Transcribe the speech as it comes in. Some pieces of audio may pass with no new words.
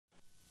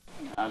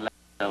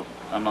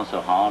I'm not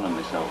so hard on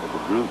myself as a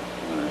group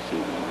when I see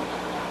them.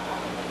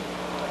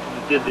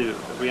 Did the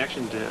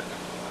reaction to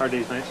Hard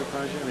Day's Night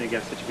surprise you? I mean, it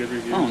got such good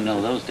reviews. Oh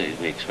no, those days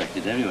we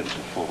expected everybody to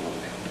fall over.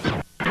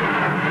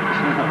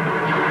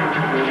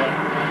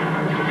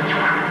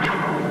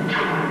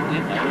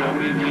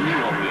 We knew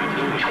what we were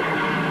doing.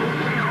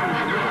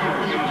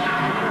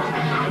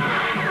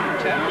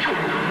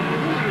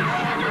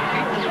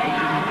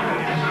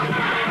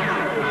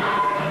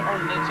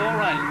 It's all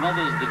right.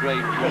 Mother's the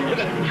great one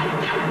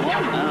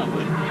now,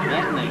 but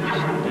then they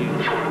just do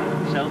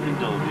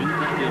self-indulgent.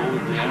 That's the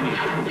only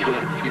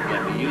word people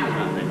ever use,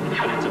 don't they?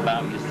 And it's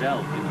about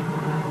yourself, you know,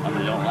 and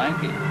they don't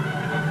like it.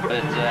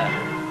 But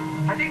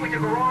I think we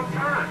took a wrong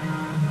turn.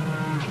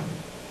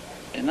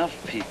 Enough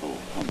people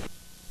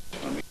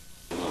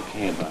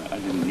okay about it. I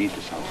didn't need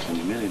this house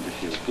anymore to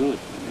feel good.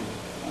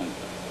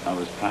 I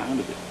was proud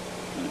of it.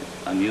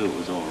 I knew it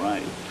was all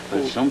right.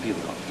 But some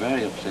people got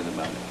very upset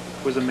about it.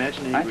 Was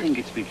imagining? I think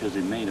it's because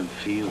it made them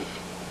feel,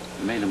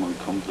 it made them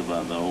uncomfortable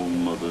about their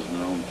own mothers and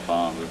their own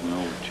fathers and their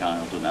own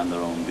childhood and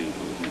their own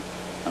Beatles.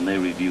 And they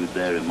reviewed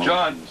their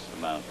emotions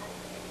about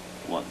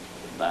what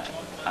that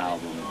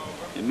album,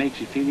 it makes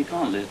you feel. You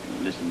can't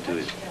listen to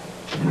it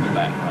in the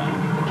background.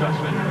 Trust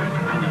me.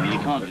 You know, you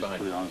can't just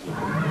put it on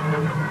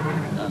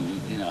and,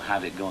 you know,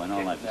 have it going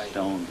on like the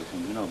Stones or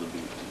something. You know, the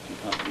Beatles.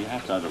 You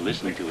have to either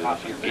listen to it or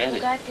forget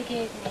it.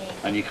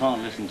 And you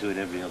can't listen to it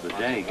every other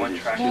day because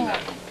it's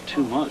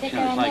too much. You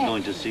know, it's like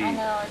going to see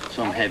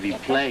some heavy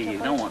play. You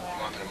don't want,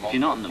 if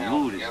you're not in the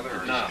mood, it's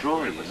to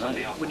destroy you,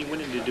 right? When you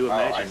went in to do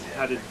Imagine,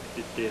 how did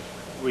the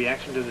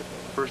reaction to the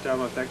first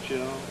album affect you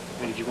at all?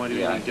 I mean, did you want to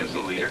do anything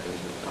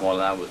different? Well,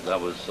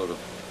 that was sort of,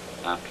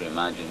 after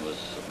Imagine was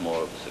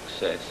more of a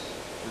success.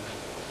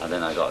 And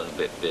then I got a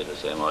bit bitter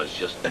saying, well, it's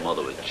just the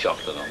mother with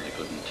chocolate on, they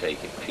couldn't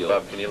take it pure.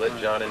 Bob, can you let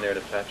John in there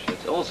to patch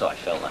it? Also, I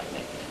felt like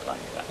making it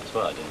like that. That's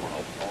why I didn't want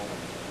to perform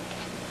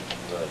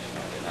version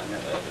of it. I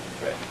never heard it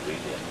read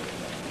really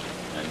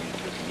and you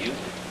just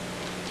music.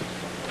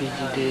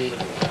 Busy day.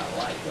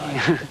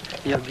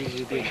 Yeah,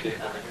 busy day.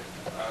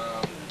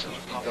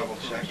 Double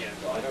check.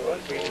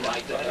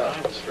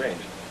 That was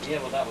strange. Yeah,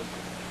 well, that was...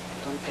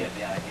 Don't get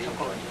the idea.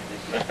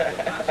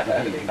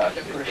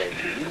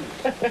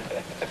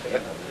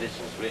 This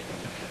was written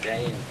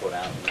today and put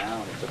out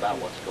now, and it's about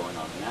what's going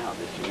on now.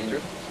 This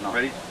minute. It's not.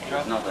 Ready?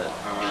 It's not a.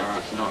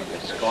 It's not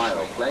Esquire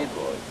or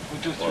Playboy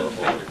or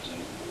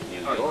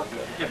New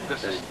Yorker.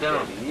 It's the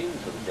Daily News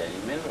or the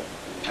Daily Mirror.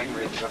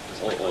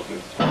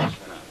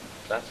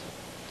 That's.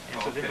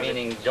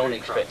 Meaning, don't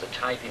expect the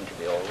typing to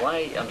be all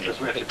right, and the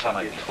picture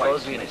might be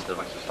fuzzy, and it's the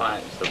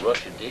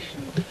Rush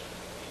edition.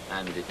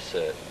 And it's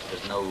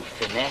there's no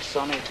finesse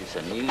on it. It's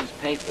a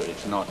newspaper.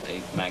 It's not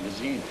a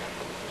magazine.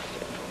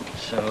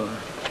 So.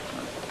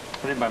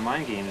 What I mean by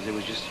mind games, it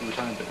was just, you were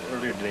talking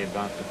earlier today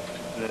about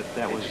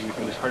that was, it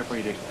was hard for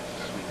you to.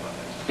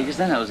 Because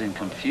then I was in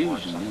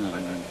confusion, you know.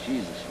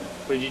 Jesus.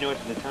 But did you know it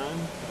at the time,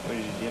 or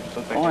did you have to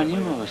look back? Oh, I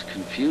knew I was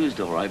confused,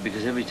 all right,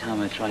 because every time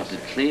I tried to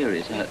clear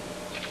it,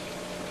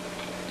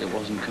 it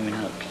wasn't coming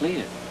out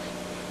clear. It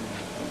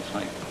was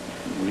like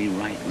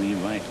rewrite.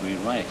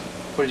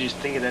 What did you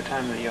think at that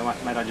time, that you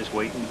might not just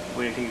wait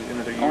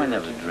another year? Oh, I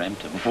never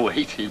dreamt of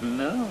waiting,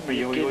 no. But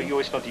you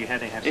always felt that you had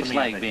to have something. It's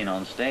like being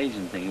on stage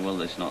and thinking,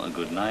 well, it's not a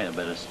good night, I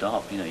better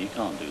stop. You know, you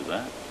can't do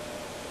that.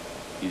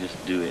 You just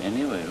do it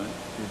anyway, right?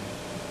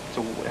 Mm-hmm.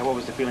 So what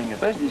was the feeling of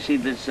that? But you see,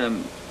 there's,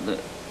 the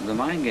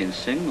Mind Games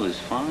single is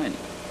fine.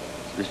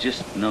 There's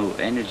just no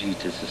energy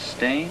to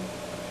sustain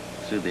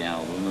through the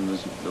album, and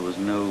there was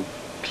no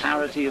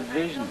clarity of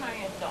vision.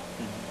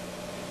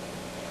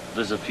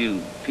 There's a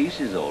few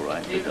pieces, all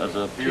right, but as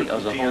a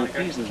whole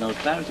piece, there's no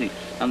clarity.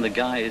 And the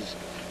guy is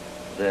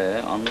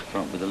there on the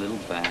front with a little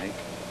bag,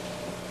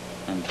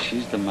 and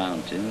she's the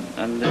mountain,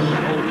 and the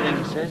whole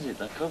thing says it.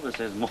 The cover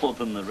says more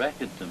than the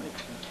record to me.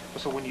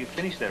 So when you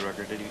finished that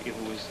record, if it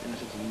was, in a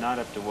sense, not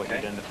up to what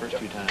you'd done the first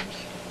few times,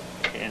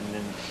 and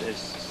then there's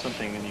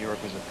something in New York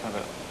was a kind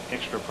of an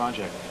extra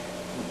project,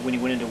 when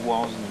you went into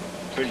Walls and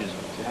Bridges,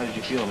 how did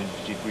you feel? I mean,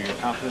 were you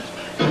confident?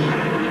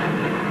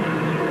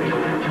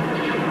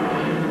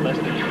 Less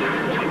than you did.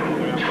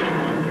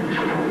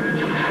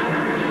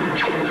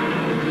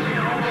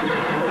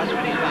 That's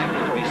really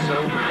likely to be so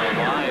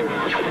alive.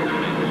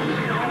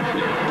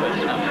 But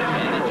have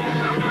energy.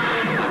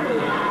 After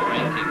the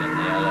drinking in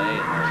the LA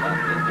and all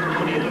that.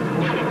 What do you look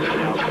forward to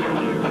now?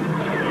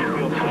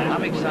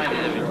 I'm excited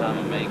every time I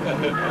make it.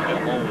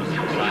 I'm always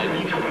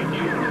excited.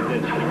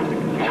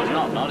 I was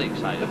not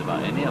excited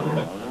about any of them. I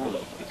was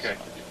always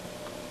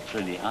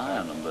pretty high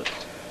on them, but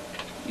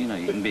you know,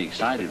 you can be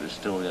excited but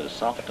still get a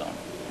soft on.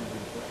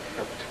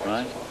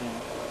 Right?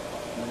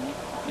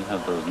 You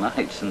have those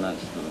nights, and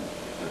that's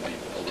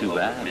too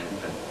bad.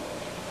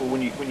 Well,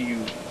 when you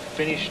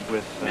finished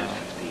with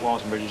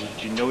Walls and Bridges,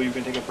 did you know you were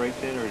going to take a break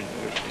then, or?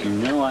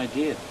 No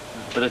idea.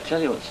 But I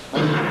tell you what's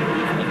funny.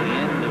 At the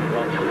end of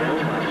Rock and Roll,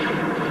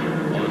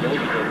 or those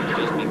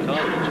just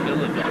because it's Phil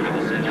had got me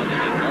to sing, I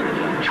didn't even know the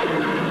track.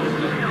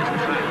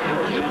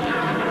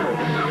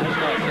 I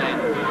started saying,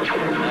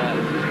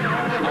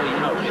 oh, you're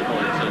not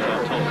recording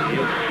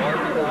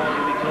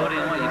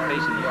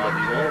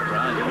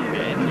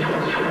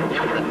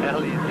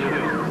hell are you doing?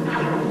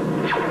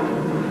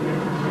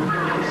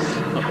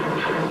 So,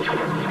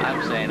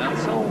 I'm saying, and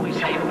so we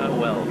say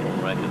farewell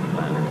from Record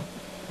Plant.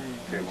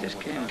 It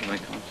just came to my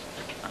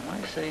consciousness. Am I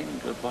saying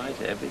goodbye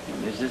to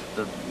everything? Is this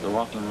the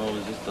rock and roll?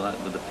 Is this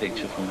with the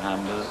picture from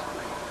Hamburg?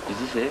 Is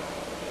this it?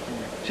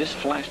 Just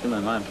flashed in my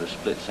mind for a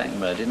split second,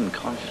 but I didn't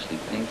consciously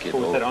think it.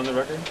 Was that on the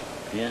record?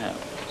 Yeah.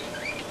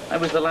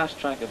 That was the last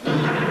track of it. So we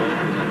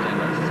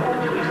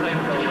say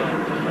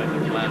farewell from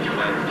Record Plant,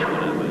 whatever.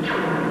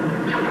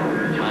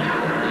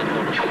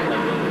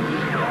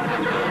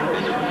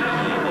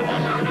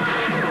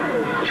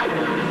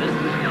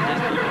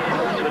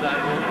 Should I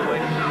walk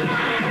away?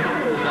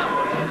 Is that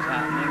what was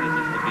happening? Is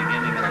this the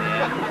beginning and the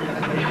end?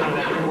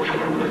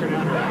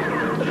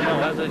 No,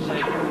 as I say,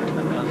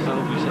 so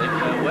we say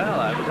farewell.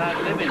 I was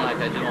ad-libbing like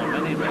I do on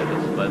many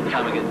records. By the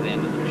time I get to the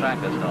end of the track,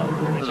 I start.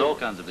 There's all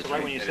kinds of So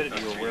right when you said it,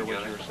 you were aware of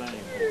what you were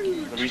saying.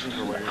 The reason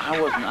for where I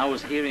wasn't. I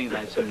was hearing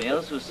that somebody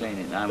else was saying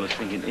it, and I was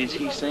thinking, is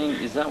he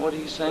saying, is that what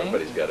he's saying?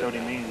 that's what he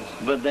means.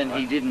 But then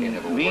he didn't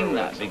mean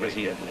that because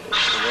it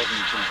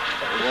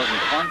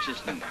wasn't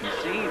consciously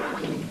conceived.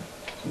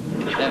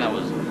 But then I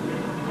was,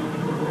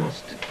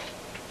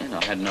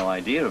 I had no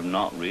idea of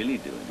not really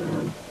doing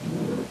it.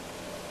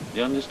 Do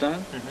you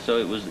understand? So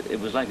it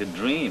was like a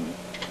dream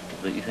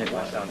that you think,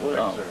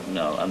 oh,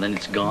 no, and then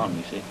it's gone,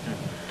 you see.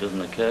 It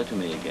doesn't occur to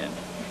me again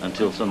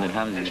until something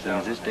happens and you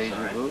think, is this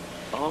deja vu?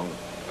 Oh.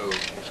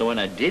 So when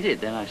I did it,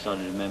 then I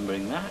started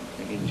remembering that,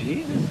 thinking,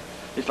 Jesus,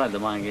 it's like the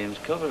Mind Games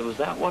cover. Was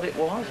that what it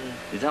was?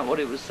 Is that what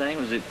it was saying?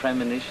 Was it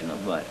premonition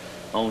of my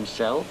own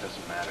self?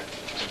 Doesn't matter.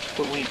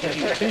 But when you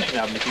finish an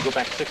album, if you go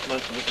back 6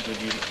 months and listen to it,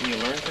 can you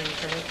learn things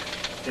from it?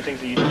 The things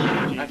that you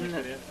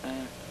didn't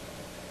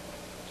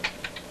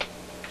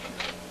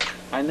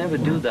I never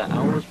do that. I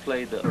always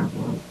play the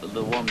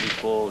one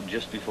before,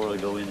 just before I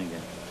go in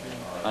again.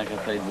 Like I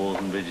played Walls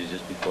and Bridges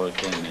just before I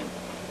came in,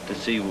 to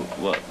see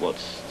what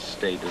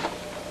state of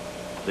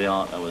the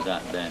art I was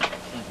at then.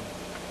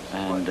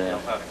 And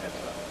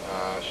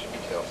Should be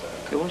tail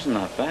it wasn't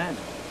that bad.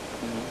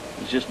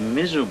 It was just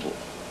miserable.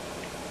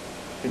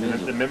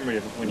 The memory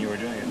of when you were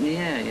doing it.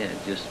 Yeah,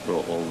 it just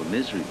brought all the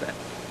misery back.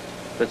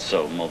 But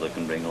so Mother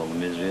can bring all the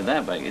misery of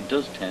that back. It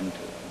does tend to.